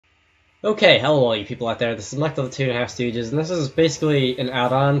Okay, hello all you people out there, this is Michael the 2.5 Stooges, and this is basically an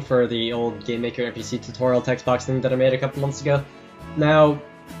add-on for the old Game Maker NPC tutorial text box thing that I made a couple months ago. Now,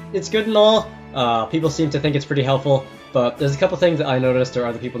 it's good and all, people seem to think it's pretty helpful, but there's a couple things that I noticed or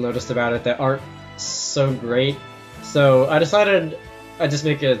other people noticed about it that aren't so great, so I decided I'd just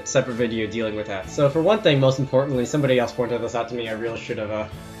make a separate video dealing with that. So for one thing, most importantly, somebody else pointed this out to me, I really should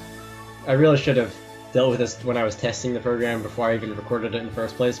have dealt with this when I was testing the program before I even recorded it in the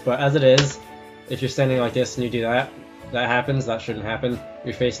first place, but as it is, if you're standing like this and you do that, that happens, that shouldn't happen.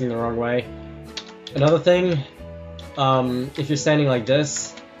 You're facing the wrong way. Another thing, if you're standing like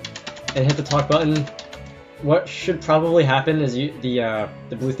this and hit the talk button, what should probably happen is the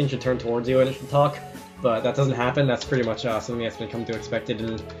blue thing should turn towards you and it should talk, but that doesn't happen. That's pretty much something that's been come to expected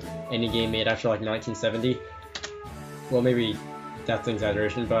in any game made after like 1970. Well, maybe that's an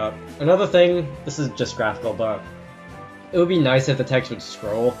exaggeration, but another thing, this is just graphical, but it would be nice if the text would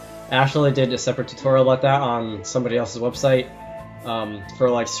scroll. I actually did a separate tutorial about that on somebody else's website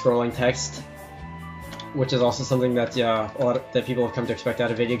for like scrolling text, which is also something that that people have come to expect out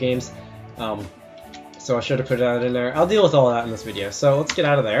of video games. So I should have put that in there. I'll deal with all of that in this video. So let's get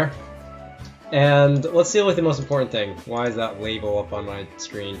out of there, and let's deal with the most important thing. Why is that label up on my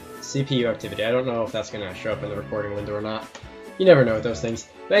screen? CPU activity. I don't know if that's going to show up in the recording window or not. You never know with those things.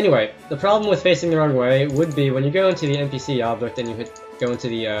 But anyway, the problem with facing the wrong way would be when you go into the NPC object and you go into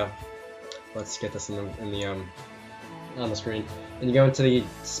the let's get this on the screen, and you go into the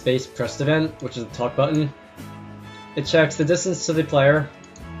space pressed event, which is the talk button. It checks the distance to the player,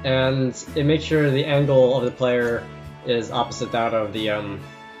 and it makes sure the angle of the player is opposite that of the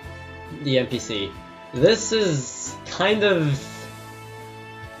NPC. This is kind of,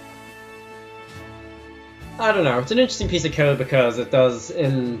 I don't know, it's an interesting piece of code because it does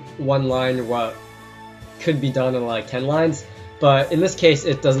in one line what could be done in like 10 lines, but in this case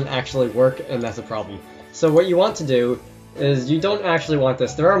it doesn't actually work, and that's a problem. So what you want to do is, you don't actually want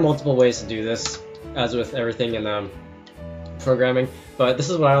this. There are multiple ways to do this, as with everything in programming, but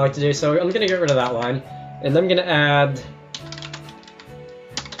this is what I like to do. So I'm going to get rid of that line, and I'm going to add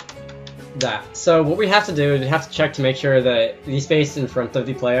that. So what we have to do is we have to check to make sure that the space in front of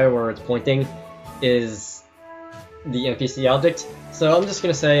the player where it's pointing is the NPC object. So I'm just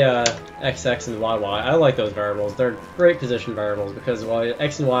going to say XX and YY. I like those variables. They're great position variables because, well,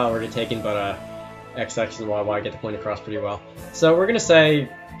 X and Y are already taken, but XX and YY get the point across pretty well. So we're going to say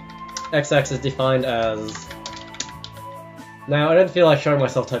XX is defined as... Now, I didn't feel like showing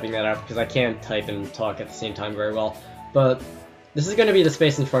myself typing that out because I can't type and talk at the same time very well, but this is going to be the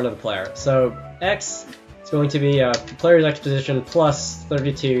space in front of the player. So X is going to be the player's X position plus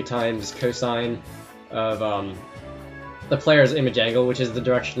 32 times cosine of the player's image angle, which is the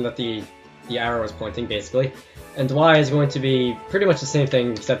direction that the arrow is pointing, basically. And Y is going to be pretty much the same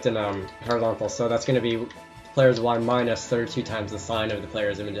thing except in horizontal, so that's going to be the player's Y minus 32 times the sine of the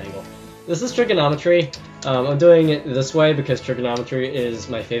player's image angle. This is trigonometry. I'm doing it this way because trigonometry is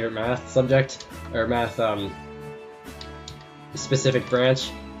my favorite math subject, or math specific branch,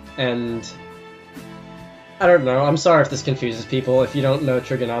 and I don't know, I'm sorry if this confuses people. If you don't know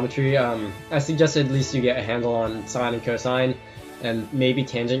trigonometry, I suggest at least you get a handle on sine and cosine, and maybe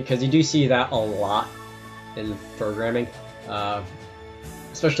tangent, because you do see that a lot in programming,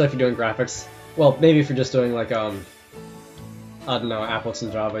 especially if you're doing graphics. Well, maybe if you're just doing like, I don't know, Applets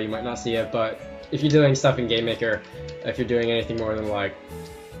in Java, you might not see it, but if you're doing stuff in Game Maker, if you're doing anything more than like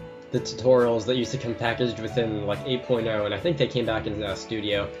the tutorials that used to come packaged within like 8.0, and I think they came back in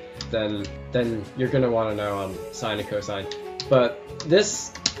Studio, then you're going to want to know sine and cosine. But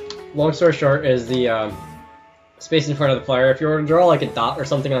this, long story short, is the space in front of the player. If you were to draw like a dot or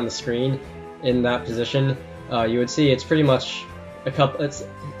something on the screen in that position, you would see it's pretty much a couple,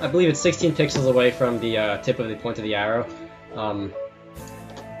 I believe it's 16 pixels away from the tip of the point of the arrow on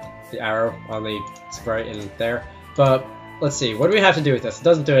the sprite in there. But let's see, what do we have to do with this? It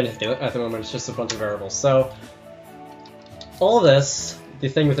doesn't do anything at the moment, it's just a bunch of variables. So all of this, the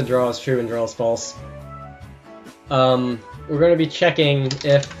thing with the draw is true and draw is false. We're going to be checking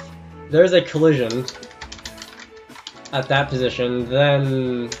if there's a collision at that position,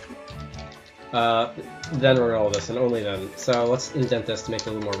 then we're going to roll this, and only then. So let's indent this to make it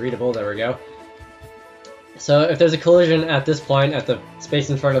a little more readable. There we go. So if there's a collision at this point, at the space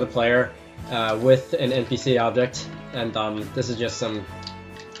in front of the player, with an NPC object, and this is just some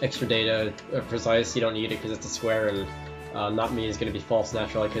extra data, precise, you don't need it because it's a square, and not me is going to be false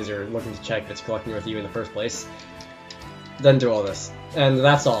naturally because you're looking to check if it's collecting with you in the first place. Then do all this, and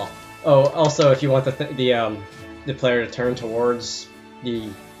that's all. Oh, also, if you want the player to turn towards the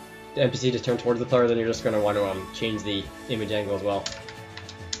NPC to turn towards the player, then you're just going to want to change the image angle as well.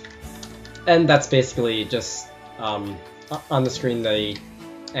 And that's basically just on the screen the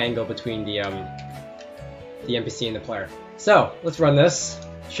angle between the NPC and the player. So let's run this.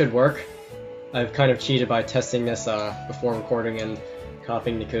 Should work. I've kind of cheated by testing this before recording and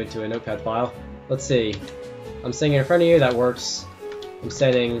copying the code to a notepad file. Let's see. I'm standing in front of you. That works. I'm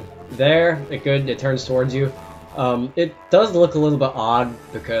standing there. Good. It turns towards you. It does look a little bit odd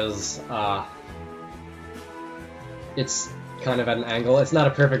because it's kind of at an angle. It's not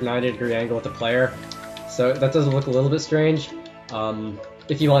a perfect 90-degree angle with the player, so that does look a little bit strange.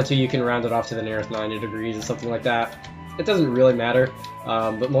 If you want to, you can round it off to the nearest 90 degrees or something like that. It doesn't really matter,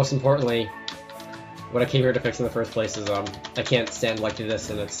 but most importantly, what I came here to fix in the first place is I can't stand like this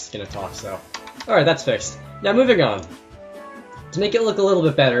and it's gonna talk, so. Alright, that's fixed. Now moving on. To make it look a little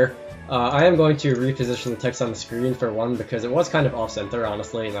bit better, I am going to reposition the text on the screen for one because it was kind of off-center,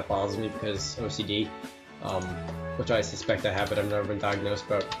 honestly, and that bothers me because OCD, which I suspect I have, but I've never been diagnosed,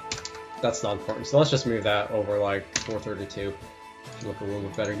 but that's not important. So let's just move that over like 432. Should look a little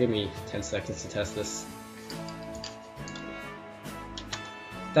bit better. Give me 10 seconds to test this.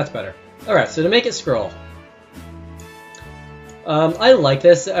 That's better. Alright, so to make it scroll. I like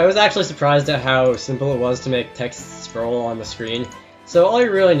this. I was actually surprised at how simple it was to make text scroll on the screen. So all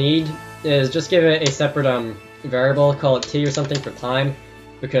you really need is just give it a separate variable, call it t or something for time,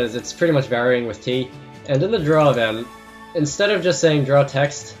 because it's pretty much varying with t. And in the draw event, instead of just saying draw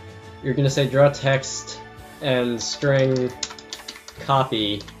text, you're going to say draw text and string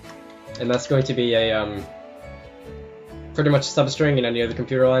copy, and that's going to be a pretty much substring in any other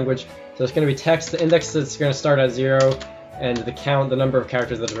computer language. So it's going to be text, the index is going to start at 0, and the count, the number of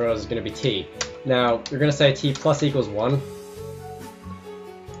characters that it draws is going to be t. Now, you're going to say t plus equals 1.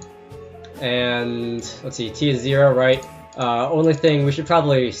 And, let's see, t is 0, right? Only thing, we should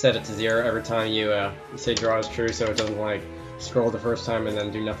probably set it to 0 every time you say draw is true, so it doesn't, like, scroll the first time and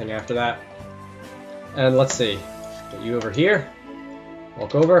then do nothing after that. And let's see, get you over here,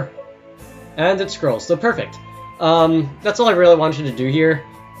 walk over, and it scrolls, so perfect. That's all I really want you to do here.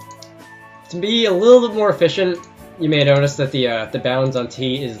 To be a little bit more efficient, you may notice that the bounds on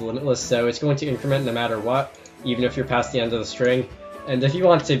t is limitless, so it's going to increment no matter what, even if you're past the end of the string. And if you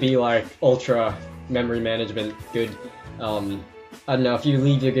want to be like ultra memory management good, I don't know, if you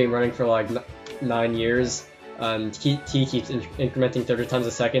leave your game running for like 9 years and t keeps incrementing 30 times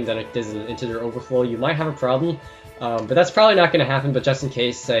a second, then it does an integer overflow, you might have a problem. But that's probably not going to happen, but just in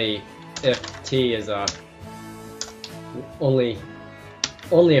case, say if t is only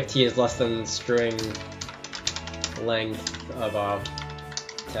if t is less than string length of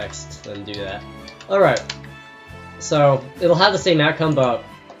text, then do that. Alright, so it'll have the same outcome, but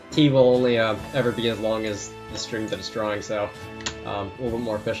t will only ever be as long as the string that it's drawing, so a little bit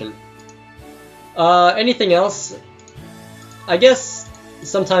more efficient. Anything else? I guess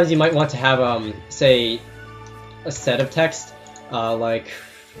sometimes you might want to have, say, a set of text, like,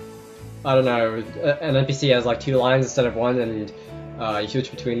 I don't know, an NPC has like 2 lines instead of 1, and you switch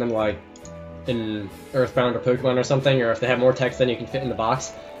between them, like in Earthbound or Pokemon or something, or if they have more text than you can fit in the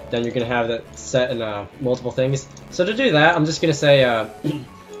box, then you're going to have that set in multiple things. So to do that, I'm just going to say,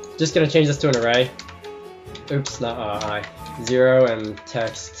 just going to change this to an array. Oops, not I. 0 and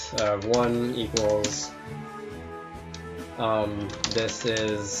text 1 equals, this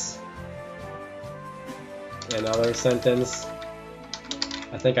is another sentence.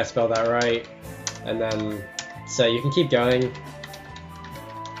 I think I spelled that right. And then, so you can keep going.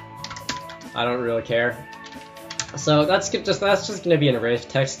 I don't really care. So that's just going to be an array of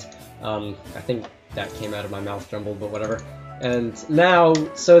text. I think that came out of my mouth jumbled, but whatever. And now,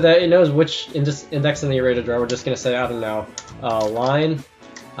 so that it knows which index in the array to draw, we're just going to say, I don't know, line,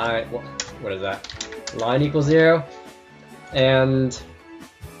 what is that? Line equals 0. And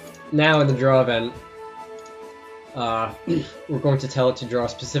now in the draw event, we're going to tell it to draw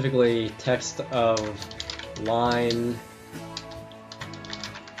specifically text of line.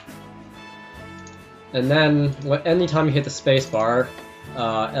 And then, anytime you hit the space bar,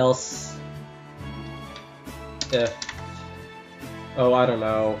 else if, oh, I don't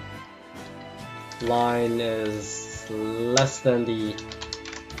know, line is less than the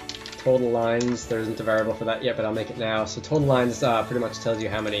total lines. There isn't a variable for that yet, but I'll make it now. So total lines pretty much tells you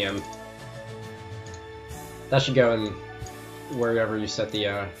how many, that should go in wherever you set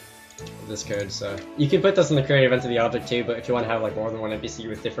the, this code. So you can put this in the create event of the object too, but if you want to have like more than one NPC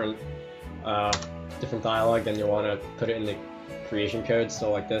with different dialogue, then you'll want to put it in the creation code,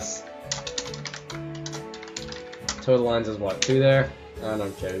 so like this. Total lines is what, 2 there? I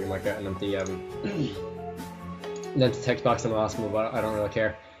don't care, you might get an empty text box in the last move, but I don't really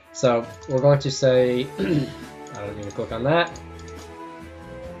care. So we're going to say, I don't need to click on that.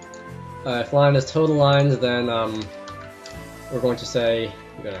 If line is total lines, then we're going to say,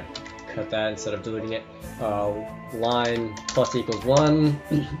 I'm going to cut that instead of deleting it, line plus equals 1,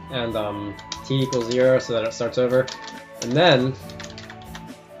 and t equals 0 so that it starts over. And then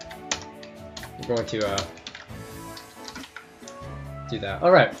we're going to do that.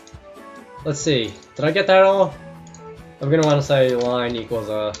 Alright, let's see. Did I get that all? I'm going to want to say line equals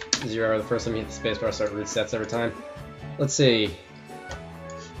 0 the first time you hit the spacebar, so it resets every time. Let's see.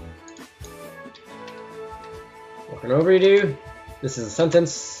 Working over redo. This is a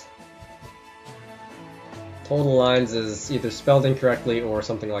sentence. Total lines is either spelled incorrectly or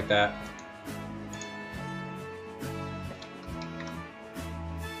something like that.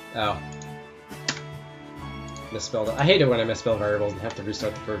 Oh. Misspelled it. I hate it when I misspell variables and have to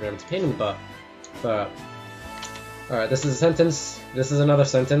restart the program. It's a pain in the butt. But alright, this is a sentence. This is another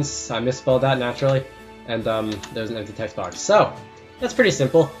sentence. I misspelled that naturally. And there's an empty text box. So, that's pretty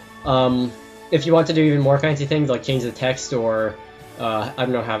simple. If you want to do even more fancy things like change the text or I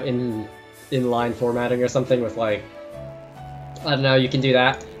don't know, have inline formatting or something with like, I don't know, you can do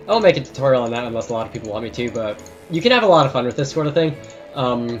that. I'll make a tutorial on that unless a lot of people want me to, but you can have a lot of fun with this sort of thing.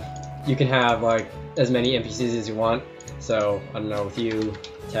 You can have like as many NPCs as you want. So, I don't know, with you,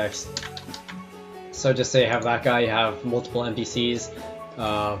 text. So just say you have that guy, you have multiple NPCs,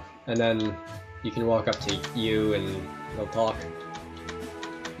 and then you can walk up to you and they'll talk.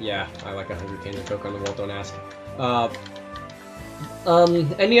 Yeah, I like a hungry candy joke on the wall, don't ask.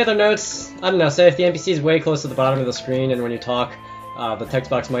 Any other notes? I don't know, say if the NPC is way close to the bottom of the screen and when you talk, the text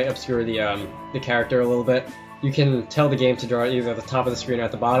box might obscure the character a little bit. You can tell the game to draw either at the top of the screen or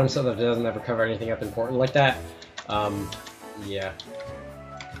at the bottom so that it doesn't ever cover anything up important like that. Yeah.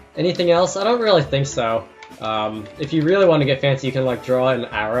 Anything else? I don't really think so. If you really want to get fancy, you can like draw an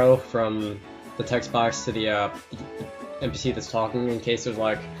arrow from the text box to the NPC that's talking in case there's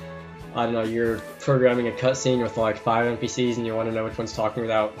like, I don't know, you're programming a cutscene with like 5 NPCs and you want to know which one's talking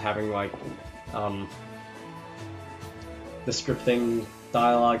without having like the scripting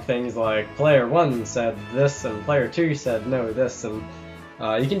dialogue things like player 1 said this and player 2 said no this, and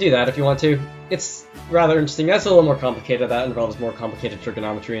you can do that if you want to. It's rather interesting. That's a little more complicated. That involves more complicated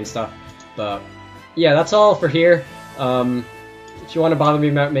trigonometry and stuff. But yeah, that's all for here. If you want to bother me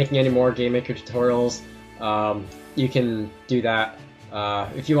about making any more Game Maker tutorials, you can do that.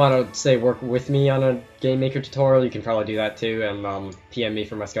 If you want to, say, work with me on a Game Maker tutorial, you can probably do that too, and PM me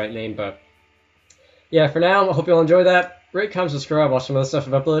for my Skype name. But yeah, for now, I hope you all enjoy that. Rate, comment, subscribe, watch some other stuff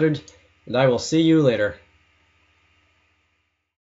I've uploaded, and I will see you later.